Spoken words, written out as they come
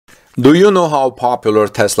Do you know how popular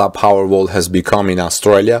Tesla Powerwall has become in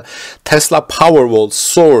Australia? Tesla Powerwall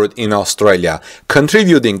soared in Australia,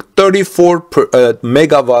 contributing 34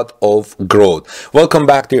 megawatt of growth. Welcome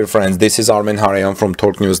back, dear friends. This is Armen Harayan from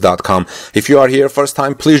TorqueNews.com. If you are here first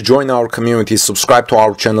time, please join our community, subscribe to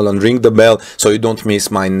our channel and ring the bell so you don't miss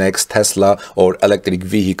my next Tesla or electric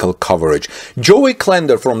vehicle coverage. Joey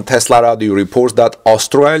Klender from Tesla Radio reports that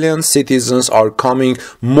Australian citizens are coming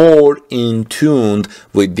more in tune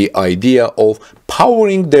with the idea of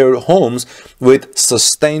powering their homes with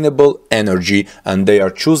sustainable energy, and they are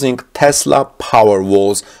choosing Tesla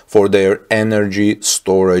Powerwalls for their energy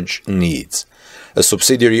storage needs. A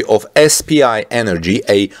subsidiary of SPI Energy,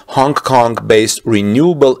 a Hong Kong-based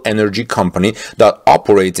renewable energy company that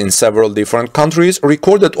operates in several different countries,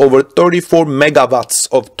 recorded over 34 megawatts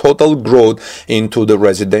of total growth into the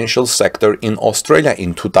residential sector in Australia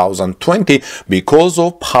in 2020 because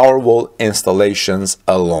of Powerwall installations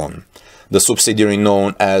alone. The subsidiary,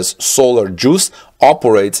 known as Solar Juice,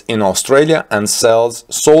 operates in Australia and sells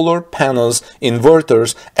solar panels,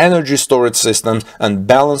 inverters, energy storage systems, and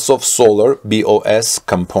balance of solar (BOS)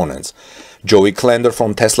 components. Joey Klender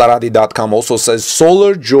from TeslaRadi.com also says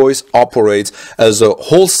Solar Juice operates as a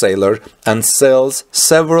wholesaler and sells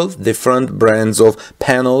several different brands of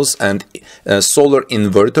panels and solar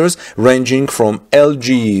inverters ranging from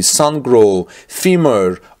LG, SunGrow,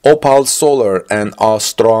 Femur, Opal Solar, and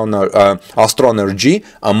Astroenergy,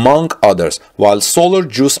 among others. While Solar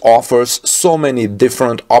Juice offers so many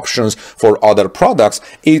different options for other products,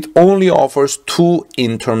 it only offers two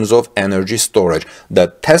in terms of energy storage: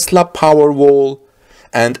 the Tesla Powerwall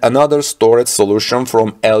and another storage solution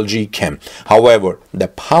from LG Chem. However, the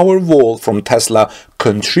Powerwall from Tesla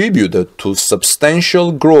contributed to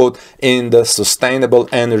substantial growth in the sustainable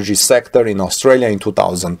energy sector in Australia in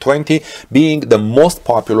 2020, being the most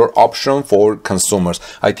popular option for consumers.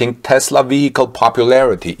 I think Tesla vehicle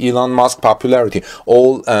popularity, Elon Musk popularity,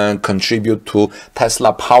 all contribute to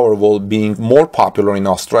Tesla Powerwall being more popular in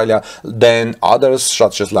Australia than others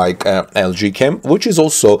such as like LG Chem, which is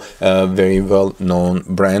also a very well-known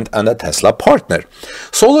brand and a Tesla partner.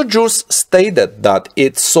 Solar Juice stated that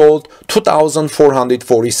it sold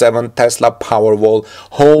 2,447 Tesla Powerwall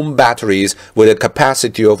home batteries with a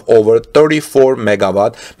capacity of over 34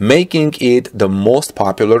 megawatt, making it the most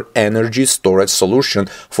popular energy storage solution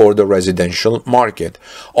for the residential market.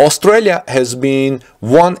 Australia has been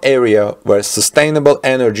one area where sustainable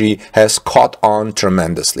energy has caught on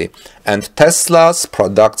tremendously, and Tesla's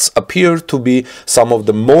products appear to be some of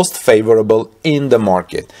the most favorable in the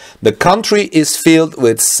market. The country is filled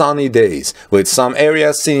with sunny days, with some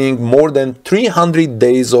areas seeing more than 300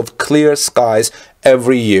 days of clear skies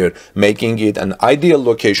every year, making it an ideal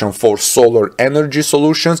location for solar energy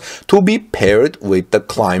solutions to be paired with the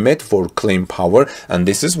climate for clean power. And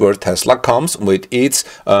this is where Tesla comes with its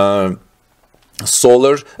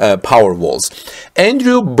Solar Powerwalls.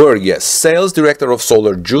 Andrew Burgess, sales director of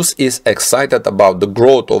Solar Juice, is excited about the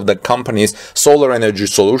growth of the company's solar energy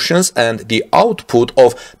solutions and the output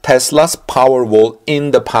of Tesla's Powerwall in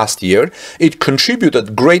the past year. It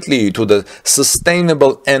contributed greatly to the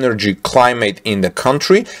sustainable energy climate in the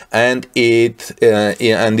country, and it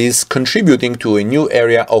is contributing to a new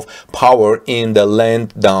area of power in the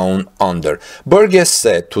land down under. Burgess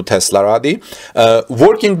said to Tesla Radi,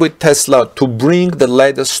 working with Tesla to bring the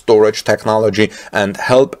latest storage technology and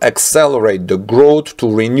help accelerate the growth to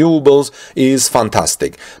renewables is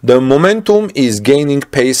fantastic. The momentum is gaining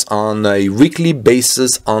pace on a weekly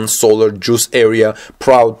basis on Solar Juice area.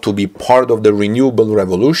 Proud to be part of the renewable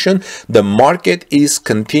revolution. The market is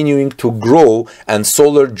continuing to grow, and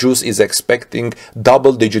Solar Juice is expecting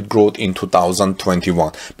double-digit growth in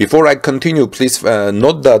 2021. Before I continue, please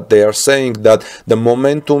note that they are saying that the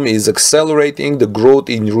momentum is accelerating, the growth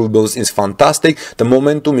in renewables is fantastic. The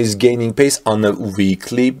momentum is gaining pace on a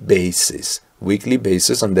weekly basis.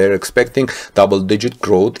 And they're expecting double-digit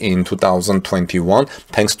growth in 2021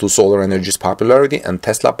 thanks to solar energy's popularity and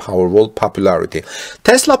Tesla Powerwall popularity.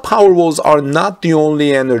 Tesla Powerwalls are not the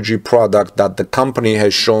only energy product that the company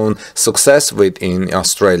has shown success with in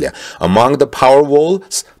Australia. Among the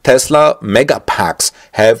Powerwalls, Tesla Megapacks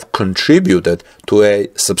have contributed to a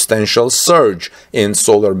substantial surge in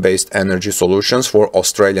solar-based energy solutions for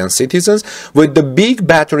Australian citizens, with the big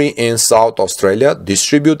battery in South Australia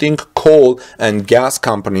distributing coal and gas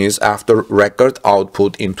companies after record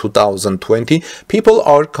output in 2020. People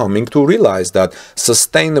are coming to realize that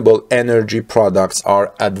sustainable energy products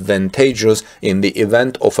are advantageous in the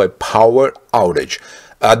event of a power outage.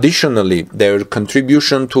 Additionally, their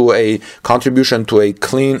contribution to a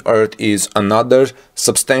clean earth is another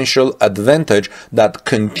substantial advantage that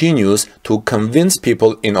continues to convince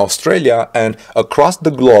people in Australia and across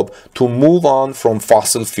the globe to move on from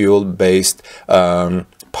fossil fuel based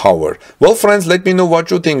power. Well, friends, let me know what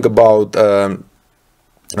you think about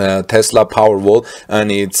Tesla Powerwall and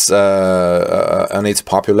its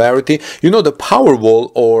popularity. You know, the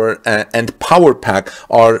Powerwall and Powerpack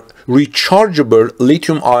are rechargeable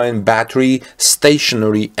lithium-ion battery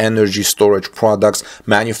stationary energy storage products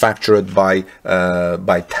manufactured by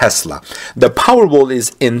Tesla. The Powerwall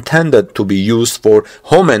is intended to be used for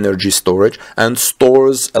home energy storage and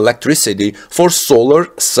stores electricity for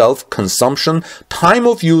solar self-consumption,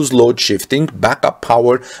 time-of-use load shifting, backup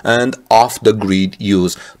power, and off-the-grid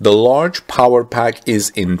use. The large Powerpack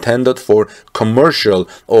is intended for commercial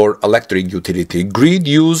or electric utility grid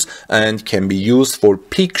use and can be used for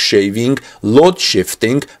peak shaving, load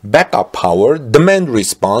shifting, backup power, demand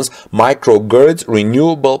response, microgrids,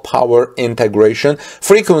 renewable power integration,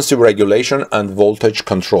 frequency regulation, and voltage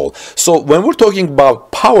control. So when we're talking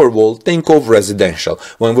about Powerwall, think of residential.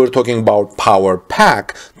 When we're talking about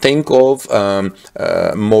Powerpack, think of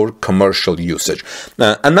more commercial usage.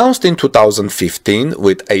 Announced in 2015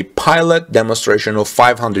 with a pilot demonstration of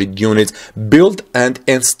 500 units built and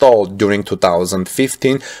installed during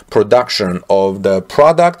 2015, production of the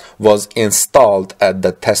product was installed at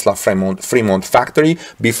the Tesla Fremont factory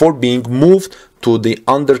before being moved to the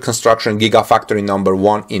under construction Gigafactory number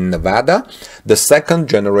 1 in Nevada. The second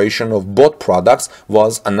generation of both products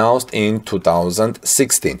was announced in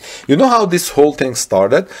 2016. You know how this whole thing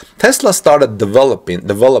started? Tesla started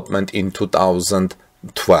development in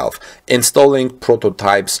 2012, installing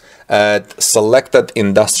prototypes at selected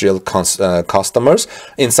industrial customers.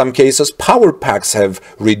 In some cases, Powerpacks have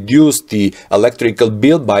reduced the electrical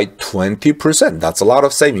bill by 20%. That's a lot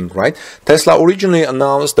of saving, right? Tesla originally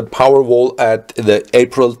announced the Powerwall at the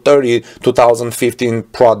April 30, 2015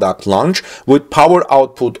 product launch with power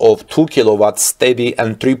output of 2 kilowatts steady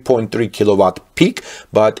and 3.3 kilowatt peak,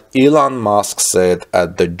 but Elon Musk said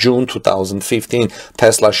at the June 2015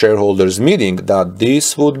 Tesla shareholders meeting that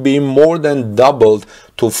this would be more than doubled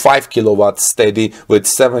to 5 kilowatts steady with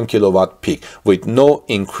 7 kilowatt peak, with no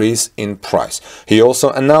increase in price. He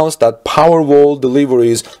also announced that Powerwall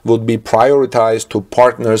deliveries would be prioritized to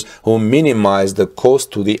partners who minimize the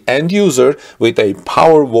cost to the end user, with a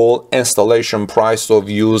Powerwall installation price of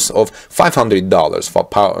use of $500 for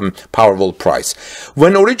Powerwall price.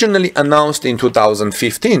 When originally announced in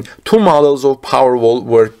 2015, two models of Powerwall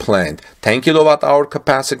were planned: 10 kilowatt hour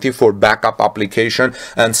capacity for backup application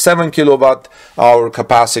and 7 kilowatt hour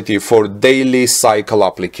capacity for daily cycle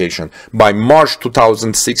application. By March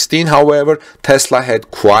 2016, however, Tesla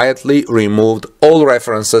had quietly removed all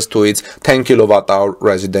references to its 10 kilowatt hour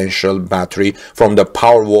residential battery from the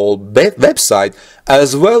Powerwall website,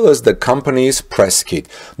 as well as the company's press kit.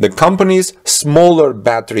 The company's smaller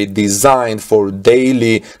battery designed for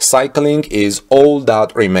daily cycling is all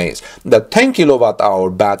that remains. The 10 kilowatt hour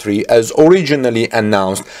battery, as originally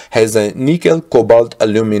announced, has a nickel cobalt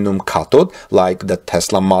aluminum cathode like the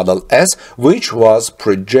Tesla Model S, which was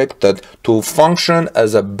projected to function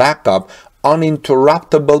as a backup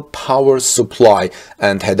uninterruptible power supply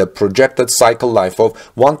and had a projected cycle life of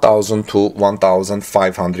 1000 to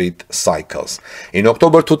 1500 cycles. In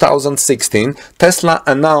October 2016, Tesla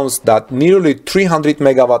announced that nearly 300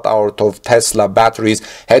 megawatt hours of Tesla batteries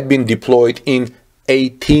had been deployed in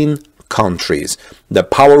 18 countries. The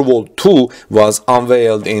Powerwall 2 was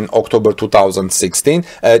unveiled in October 2016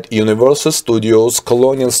 at Universal Studios,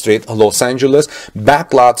 Colonial Street, Los Angeles,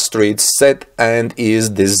 Backlot Street set, and is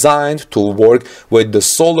designed to work with the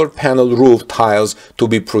solar panel roof tiles to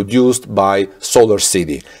be produced by Solar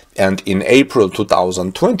City. And in April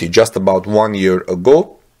 2020, just about 1 year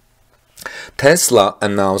ago, Tesla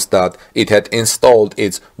announced that it had installed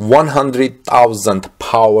its 100,000th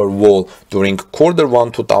Powerwall. During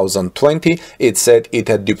Q1 2020, it said it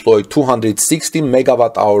had deployed 260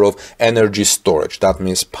 megawatt hour of energy storage. That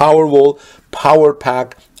means Powerwall,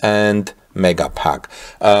 Powerpack, and Megapack.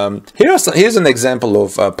 Here's an example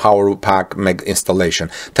of Powerpack Mega installation.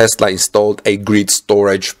 Tesla installed a grid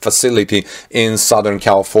storage facility in Southern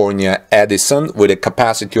California, Edison, with a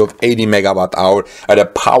capacity of 80 megawatt hour at a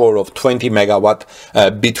power of 20 megawatt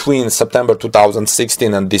between September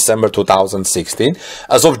 2016 and December 2016.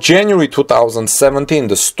 As of January 2017,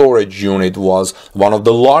 the storage unit was one of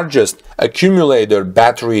the largest accumulator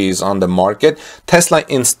batteries on the market. Tesla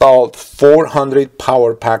installed 400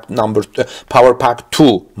 Powerpack Powerpack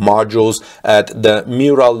 2 modules at the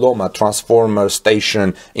Mira Loma transformer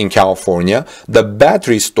station in California. The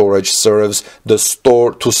battery storage serves to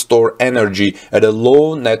store energy at a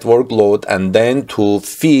low network load and then to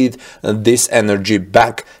feed this energy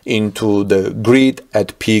back into the grid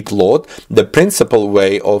at peak load. The principal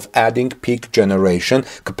way of adding peak generation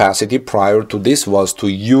capacity prior to this was to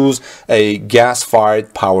use a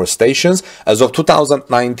gas-fired power stations. As of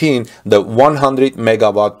 2019, the 100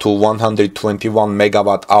 megawatt to 121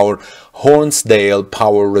 megawatt hour Hornsdale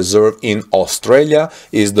Power Reserve in Australia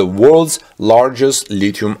is the world's largest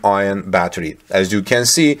lithium-ion battery. As you can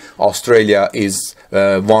see, Australia is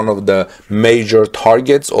one of the major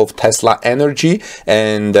targets of Tesla Energy,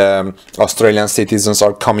 and Australian citizens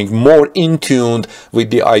are coming more in tune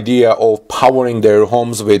with the idea of powering their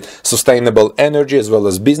homes with sustainable energy as well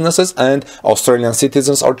as businesses, and Australian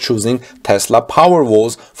citizens are choosing Tesla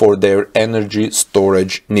Powerwalls for their energy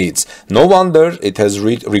storage needs. No wonder it has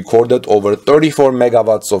recorded over 34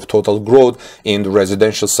 megawatts of total growth in the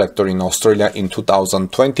residential sector in Australia in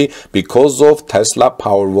 2020 because of Tesla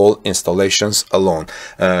Powerwall installations alone,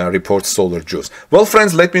 reports Solar Juice. Well,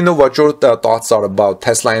 friends, let me know what your thoughts are about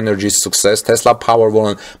Tesla Energy's success, Tesla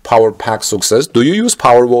Powerwall and Powerpack success. Do you use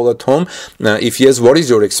Powerwall at home? If yes, what is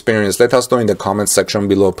your experience? Let us know in the comment section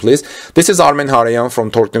below, please. This is Armen Harayan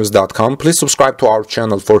from torquenews.com. Please subscribe to our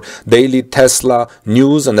channel for daily Tesla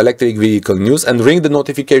news and electric vehicle news, and ring the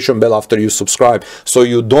notification bell after you subscribe so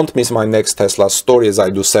you don't miss my next Tesla story, as I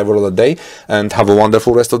do several a day. And have a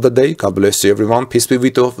wonderful rest of the day. God bless you, everyone. Peace be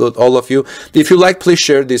with all of you. If you like, please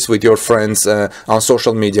share this with your friends on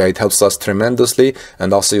social media. It helps us tremendously,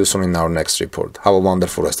 and I'll see you soon in our next report. Have a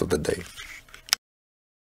wonderful rest of the day.